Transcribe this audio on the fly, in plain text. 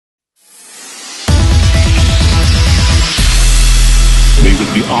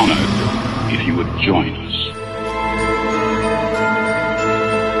honored if you would join us.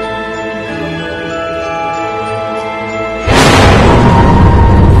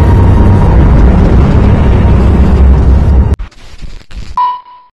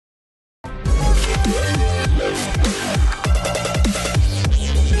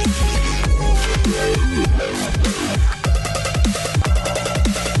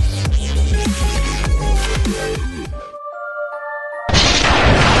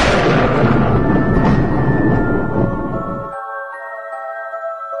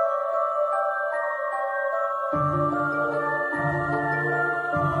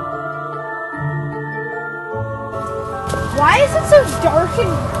 Why is it so dark in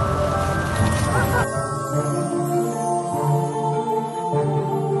here?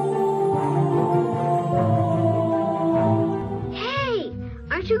 Hey,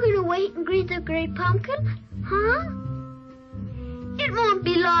 aren't you going to wait and greet the great pumpkin? Huh? It won't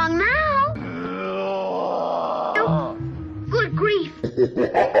be long now. Oh, good grief.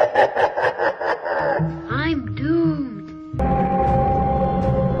 I'm doomed.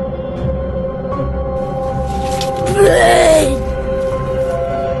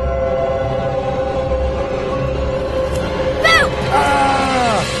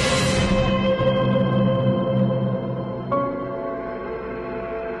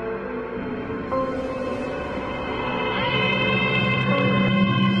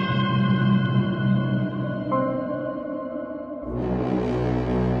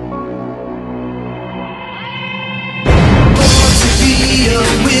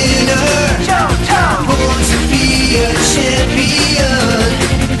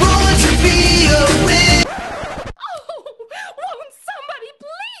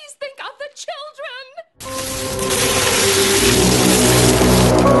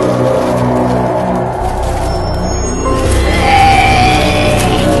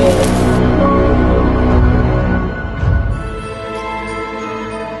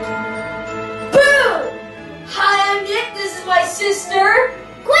 Sister,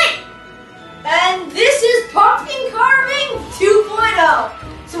 Quinn! And this is Pumpkin Carving 2.0.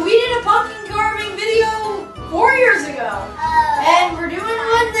 So we did a pumpkin carving video 4 years ago. And we're doing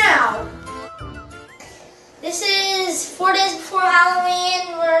one now. This is 4 days before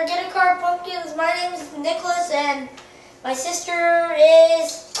Halloween. We're gonna carve pumpkins. My name is Nicholas and my sister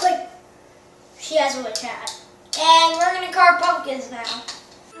is Quinn. She has a witch hat. And we're gonna carve pumpkins now.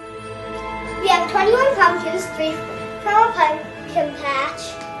 We have 21 pumpkins, 3 from a pumpkin patch.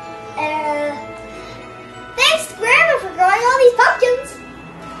 Thanks to Grandma for growing all these pumpkins.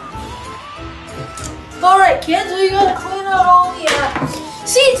 Alright kids, we gotta clean out all the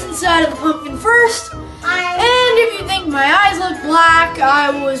seeds inside of the pumpkin first. And if you think my eyes look black,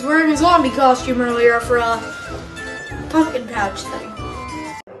 I was wearing a zombie costume earlier for a pumpkin patch thing.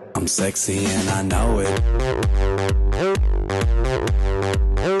 I'm sexy and I know it.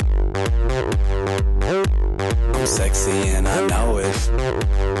 I'm sexy and I know it.